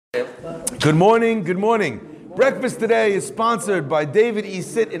Good morning, good morning. Breakfast today is sponsored by David E.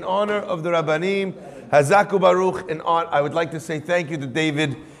 Sit in honor of the Rabbanim. Hazaku Baruch. I would like to say thank you to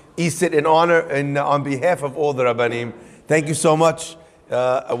David E. Sit in honor and on behalf of all the Rabbanim. Thank you so much.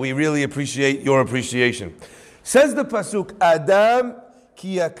 We really appreciate your appreciation. Says the Pasuk, Adam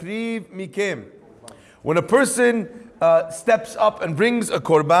ki yakriv mikem. When a person steps up and brings a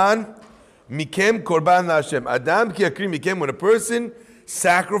korban, mikem korban la Hashem. Adam ki yakriv mikem. When a person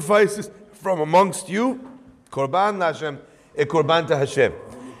sacrifices from amongst you, korban la Hashem, a korban to Hashem.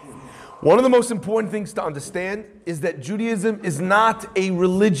 One of the most important things to understand is that Judaism is not a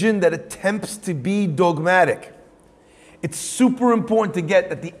religion that attempts to be dogmatic. It's super important to get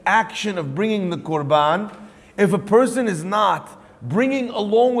that the action of bringing the korban, if a person is not bringing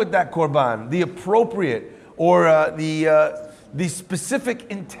along with that korban the appropriate or the specific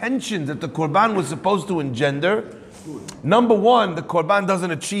intentions that the korban was supposed to engender, number one, the korban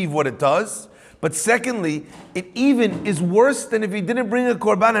doesn't achieve what it does. But secondly, it even is worse than if he didn't bring a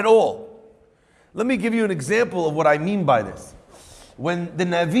korban at all. Let me give you an example of what I mean by this. When the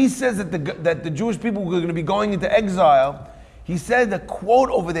Navi says that the Jewish people were going to be going into exile, he said the quote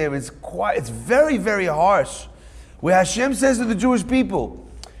over there is it's very, very harsh. Where Hashem says to the Jewish people,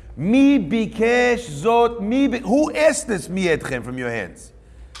 Mi bikesh zot, who asked this mi etchem from your hands?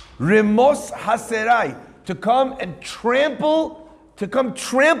 Remos haserai, to come trample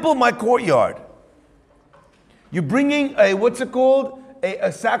my courtyard. You're bringing a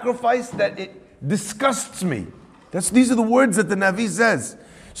sacrifice that it disgusts me. These are the words that the Navi says.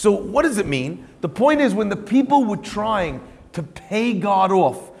 So what does it mean? The point is, when the people were trying to pay God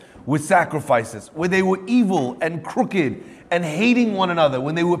off with sacrifices, where they were evil and crooked and hating one another,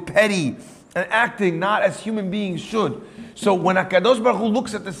 when they were petty and acting not as human beings should. So when HaKadosh Baruch Hu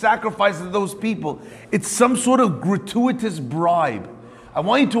looks at the sacrifices of those people, it's some sort of gratuitous bribe. I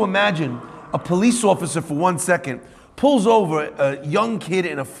want you to imagine a police officer for 1 second pulls over a young kid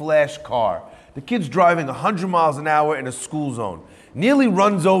in a flash car. The kid's driving 100 miles an hour in a school zone. Nearly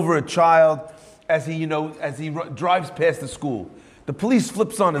runs over a child as he drives past the school. The police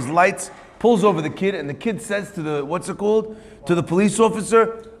flips on his lights, pulls over the kid, and the kid says to the police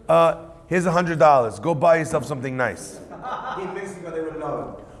officer, here's $100. Go buy yourself something nice.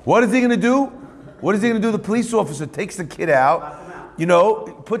 What is he going to do? The police officer takes the kid out,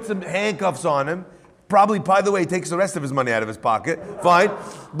 puts some handcuffs on him. Probably, by the way, takes the rest of his money out of his pocket. Fine.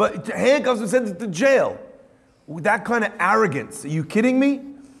 But handcuffs and sends him to jail. With that kind of arrogance. Are you kidding me?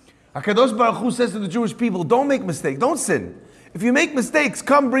 HaKadosh Baruch Hu says to the Jewish people, don't make mistakes. Don't sin. If you make mistakes,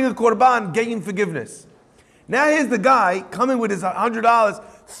 come bring a korban, gain forgiveness. Now here's the guy coming with his $100,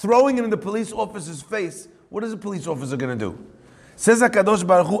 throwing it in the police officer's face. What is a police officer going to do? Says HaKadosh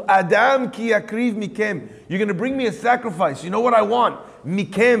Baruch Hu, Adam ki yakriv mikem. You're going to bring me a sacrifice. You know what I want?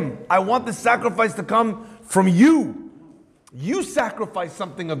 Mikem. I want the sacrifice to come from you. You sacrifice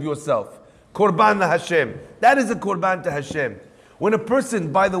something of yourself. Korban la Hashem. That is a korban to Hashem. When a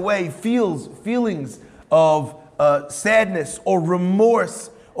person, by the way, feels feelings of sadness or remorse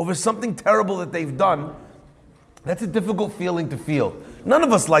over something terrible that they've done, that's a difficult feeling to feel. None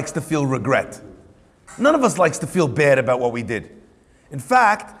of us likes to feel regret. None of us likes to feel bad about what we did. In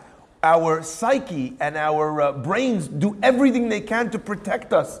fact, our psyche and our brains do everything they can to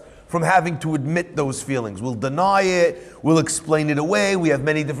protect us from having to admit those feelings. We'll deny it, we'll explain it away, we have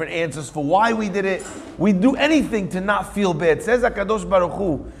many different answers for why we did it. We do anything to not feel bad. Says HaKadosh Baruch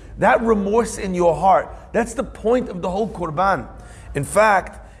Hu, that remorse in your heart, that's the point of the whole korban. In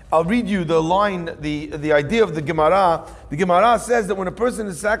fact, I'll read you the line, the idea of the Gemara. The Gemara says that when a person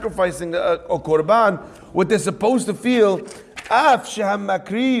is sacrificing a korban, what they're supposed to feel, Af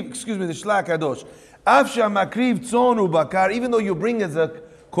shehamakriv, the Shlach Kadosh, Af shehamakriv tzon ubakar, even though you bring as a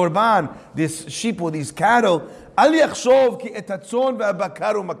korban this sheep or these cattle, Al yachshov ki et hatzon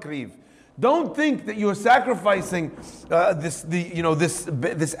ve'abakar umakriv. Don't think that you're sacrificing this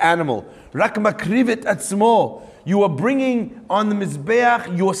animal. Rak makriv et atzmo. You are bringing on the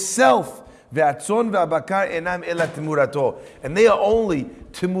mizbeach yourself. Ve'atzon ve'abakar enam ela timurato. And they are only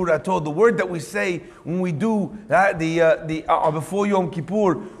timurato. The word that we say when we do before Yom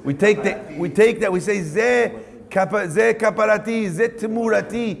Kippur, we take that we say zeh kaparati, zeh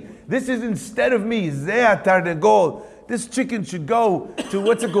timurati. This is instead of me. Zeh atarnegol. This chicken should go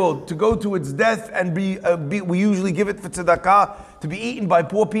to to go to its death and be we usually give it for tzedakah, to be eaten by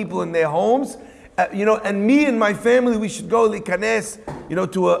poor people in their homes. And me and my family, we should go likanes,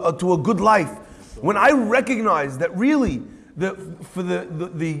 to a good life. When I recognize that really for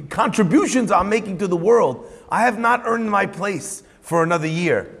the contributions I'm making to the world, I have not earned my place for another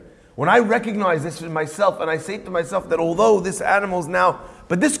year. When I recognize this in myself and I say to myself that although this animal is now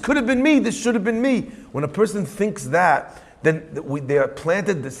but this could have been me, this should have been me. When a person thinks that, then they are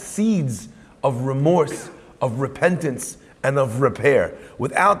planted the seeds of remorse, of repentance, and of repair.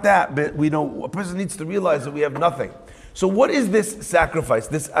 Without that, a person needs to realize that we have nothing. So what is this sacrifice?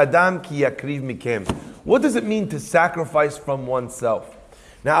 This Adam ki yakriv mikem. What does it mean to sacrifice from oneself?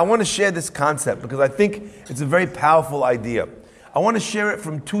 Now I want to share this concept because I think it's a very powerful idea. I want to share it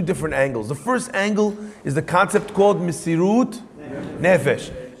from two different angles. The first angle is the concept called Mesirut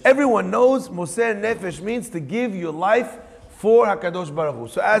Nefesh. Everyone knows Moser Nefesh means to give your life for HaKadosh Baruch Hu.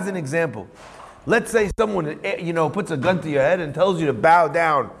 So as an example, let's say someone puts a gun to your head and tells you to bow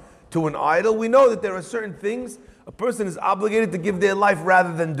down to an idol. We know that there are certain things a person is obligated to give their life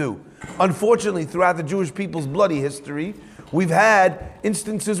rather than do. Unfortunately, throughout the Jewish people's bloody history, we've had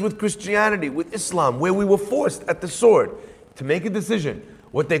instances with Christianity, with Islam, where we were forced at the sword to make a decision.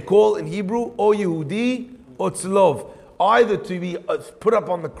 What they call in Hebrew, O Yehudi, O Tzlov. Either to be put up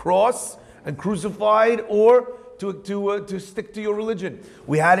on the cross and crucified, or to stick to your religion.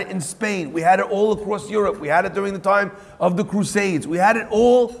 We had it in Spain. We had it all across Europe. We had it during the time of the Crusades. We had it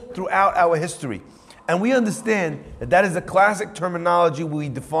all throughout our history. And we understand that that is a classic terminology we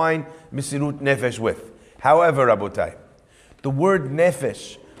define Mesirut Nefesh with. However, Rabotai, the word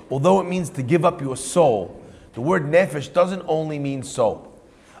Nefesh, although it means to give up your soul, the word Nefesh doesn't only mean soul.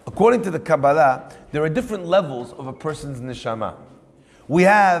 According to the Kabbalah, there are different levels of a person's neshama. We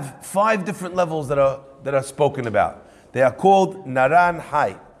have 5 different levels that are spoken about. They are called Naran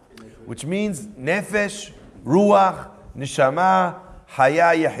Hai, which means Nefesh, Ruach, Neshama,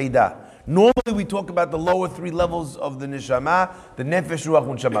 Haya, Yehida. Normally we talk about the lower 3 levels of the Neshama, the Nefesh, Ruach,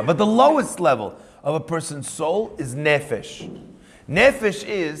 and Neshama. But the lowest level of a person's soul is Nefesh. Nefesh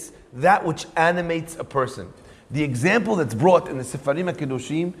is that which animates a person. The example that's brought in the Sefarim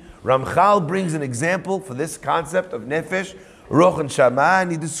HaKedoshim, Ramchal brings an example for this concept of Nefesh, Ruach, and Shama,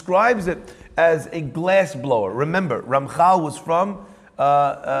 and he describes it as a glass blower. Remember, Ramchal was from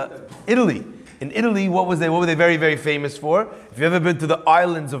Italy. In Italy, what were they very, very famous for? If you've ever been to the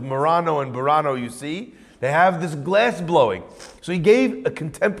islands of Murano and Burano, you see, they have this glass blowing. So he gave a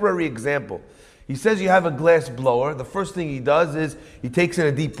contemporary example. He says you have a glass blower. The first thing he does is he takes in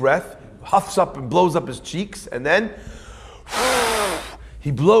a deep breath, huffs up and blows up his cheeks, and then he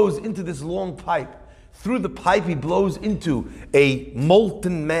blows into this long pipe. Through the pipe, he blows into a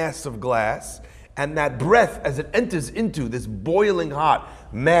molten mass of glass, and that breath, as it enters into this boiling hot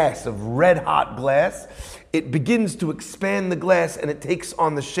mass of red hot glass, it begins to expand the glass, and it takes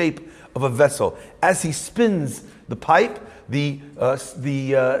on the shape of a vessel. As he spins the pipe, the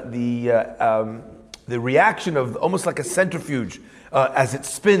reaction of almost like a centrifuge, as it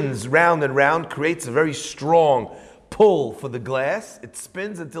spins round and round, creates a very strong pull for the glass. It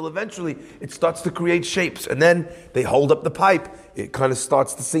spins until eventually it starts to create shapes, and then they hold up the pipe. It kind of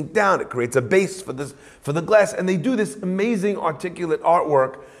starts to sink down. It creates a base for the glass, and they do this amazing articulate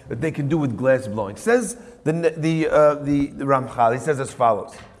artwork that they can do with glass blowing. Says the Ramchal. He says as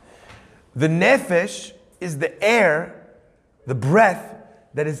follows: the nefesh is the air, the breath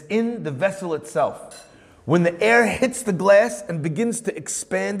that is in the vessel itself. When the air hits the glass and begins to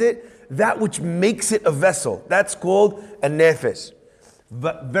expand it, that which makes it a vessel, that's called a nefesh.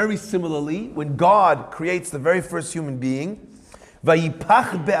 But very similarly, when God creates the very first human being,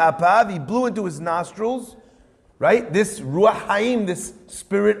 Vayipach be'apav, he blew into his nostrils, right? This ruach hayim, this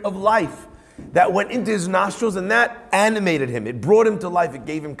spirit of life, that went into his nostrils, and that animated him. It brought him to life. It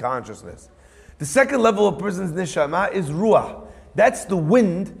gave him consciousness. The second level of a person's neshama is ruach. That's the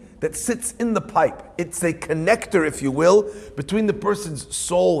wind that sits in the pipe. It's a connector, if you will, between the person's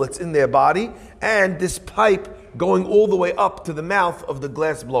soul that's in their body and this pipe going all the way up to the mouth of the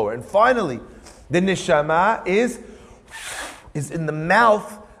glass blower. And finally, the neshama is in the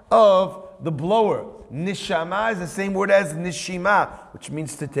mouth of the blower. Neshama is the same word as nishima, which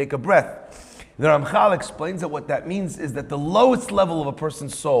means to take a breath. The Ramchal explains that what that means is that the lowest level of a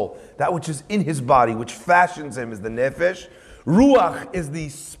person's soul, that which is in his body, which fashions him, is the nefesh. Ruach is the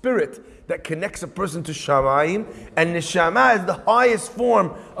spirit that connects a person to Shamayim, and Neshama is the highest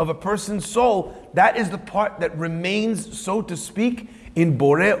form of a person's soul. That is the part that remains, so to speak, in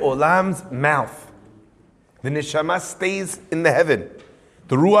Borei Olam's mouth. The Neshama stays in the heaven.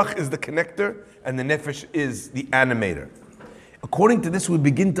 The Ruach is the connector, and the Nefesh is the animator. According to this, we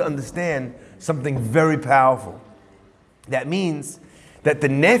begin to understand something very powerful. That means that the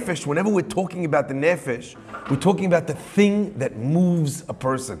nefesh, whenever we're talking about the nefesh, we're talking about the thing that moves a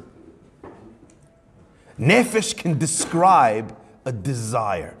person. Nefesh can describe a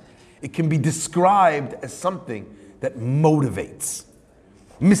desire. It can be described as something that motivates.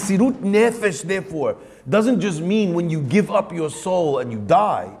 Mesirut nefesh, therefore, doesn't just mean when you give up your soul and you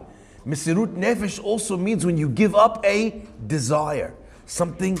die. Mesirut nefesh also means when you give up a desire,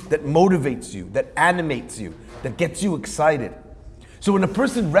 something that motivates you, that animates you, that gets you excited. So when a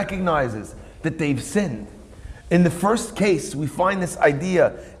person recognizes that they've sinned, in the first case, we find this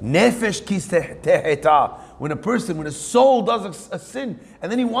idea, nefesh ki teheta, when a soul does a sin,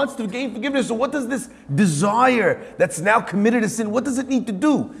 and then he wants to gain forgiveness. So what does this desire that's now committed a sin, what does it need to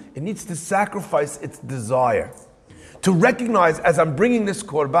do? It needs to sacrifice its desire. To recognize, as I'm bringing this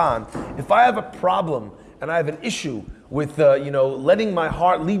korban, if I have a problem and I have an issue with letting my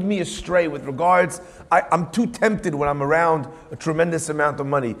heart lead me astray with regards, I'm too tempted when I'm around a tremendous amount of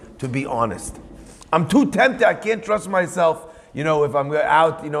money, to be honest. I'm too tempted, I can't trust myself. If I'm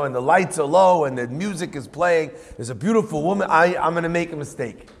out, and the lights are low and the music is playing, there's a beautiful woman, I'm going to make a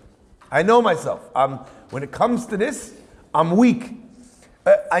mistake. I know myself. When it comes to this, I'm weak.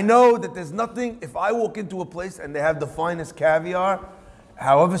 I know that there's nothing, if I walk into a place and they have the finest caviar,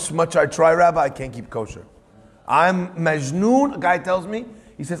 however much I try, Rabbi, I can't keep kosher. I'm Majnoon, a guy tells me,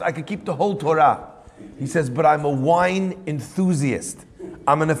 he says, I could keep the whole Torah. He says, but I'm a wine enthusiast.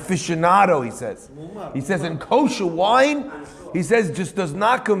 I'm an aficionado, he says. He says, and kosher wine, he says, just does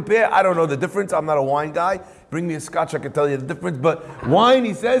not compare. I don't know the difference. I'm not a wine guy. Bring me a scotch, I can tell you the difference. But wine,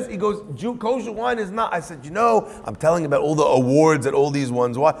 he says, he goes, kosher wine is not. I said, I'm telling him about all the awards at all these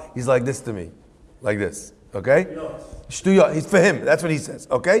ones. Why? He's like this to me. Like this. Okay? Shtuyot. He's for him. That's what he says.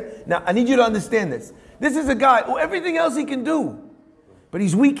 Okay? Now, I need you to understand this. This is a guy who everything else he can do. But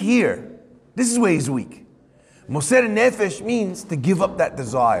he's weak here. This is where he's weak. Moser nefesh means to give up that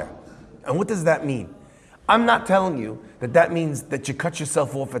desire. And what does that mean? I'm not telling you that means that you cut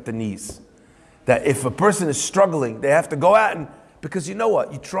yourself off at the knees. That if a person is struggling, they have to go out and, because you know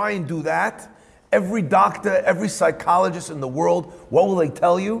what? You try and do that, every doctor, every psychologist in the world, what will they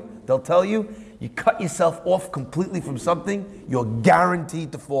tell you? They'll tell you, you cut yourself off completely from something, you're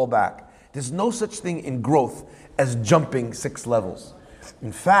guaranteed to fall back. There's no such thing in growth as jumping 6 levels.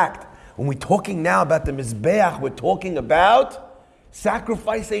 In fact, when we're talking now about the Mizbeach, we're talking about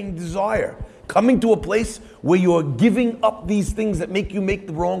sacrificing desire. Coming to a place where you're giving up these things that make you make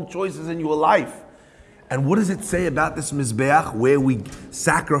the wrong choices in your life. And what does it say about this Mizbeach, where we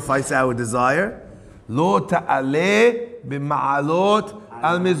sacrifice our desire? Lo ta'aleh b'ma'alot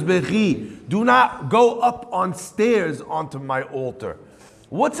al mizbechi. Do not go up on stairs onto my altar.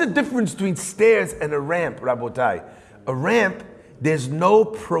 What's the difference between stairs and a ramp, Rabotai? A ramp, there's no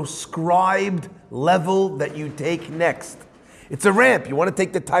prescribed level that you take next. It's a ramp. You want to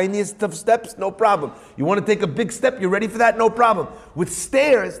take the tiniest of steps? No problem. You want to take a big step? You're ready for that? No problem. With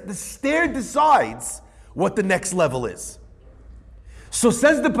stairs, the stair decides what the next level is. So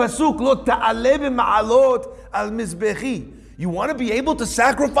says the Pasuk, Lo ta'aleh b'ma'alot al mizbechi. You want to be able to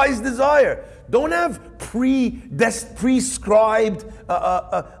sacrifice desire. Don't have prescribed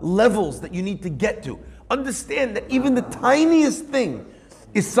levels that you need to get to. Understand that even the tiniest thing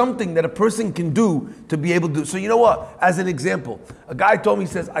is something that a person can do to be able to do. So you know what? As an example, a guy told me,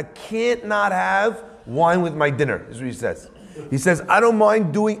 he says, I can't not have wine with my dinner, is what he says. He says, I don't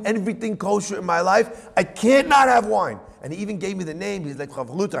mind doing everything kosher in my life. I can't not have wine. And he even gave me the name. He's like,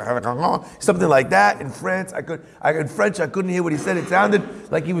 something like that. In France, in French, I couldn't hear what he said. It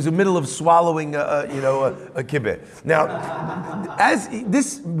sounded like he was in the middle of swallowing a kibbeh. Now, as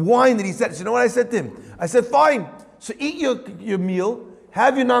this wine that he said, so you know what I said to him? I said, fine. So eat your meal.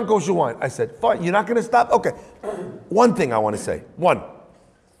 Have your non-kosher wine. I said, fine, you're not going to stop? Okay. One thing I want to say. One.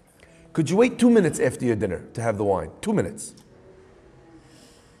 Could you wait 2 minutes after your dinner to have the wine? 2 minutes.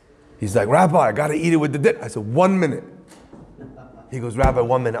 He's like, Rabbi, I got to eat it with the dinner. I said, 1 minute. He goes, Rabbi,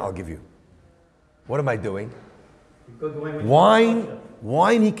 1 minute I'll give you. What am I doing?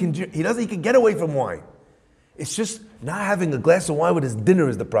 Wine he can get away from wine. It's just not having a glass of wine with his dinner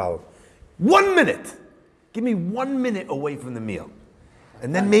is the problem. 1 minute. Give me 1 minute away from the meal.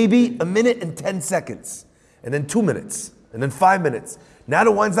 And then maybe a minute and 10 seconds. And then 2 minutes. And then 5 minutes. Now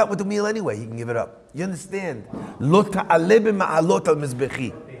the wine's not with the meal anyway. He can give it up. You understand? Lo ta'aleh b'ma'alot al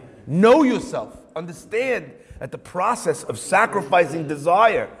mizbechi. Know yourself. Understand that the process of sacrificing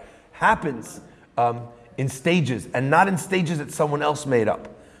desire happens in stages. And not in stages that someone else made up.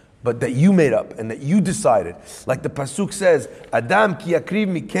 But that you made up and that you decided. Like the Pasuk says, Adam ki yakriv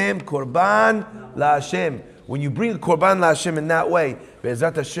mikem korban la Hashem. When you bring a korban la Hashem in that way,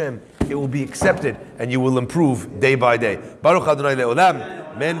 Be'ezrat Hashem, it will be accepted and you will improve day by day. Baruch Adonai le'olam.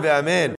 Amen ve'amen.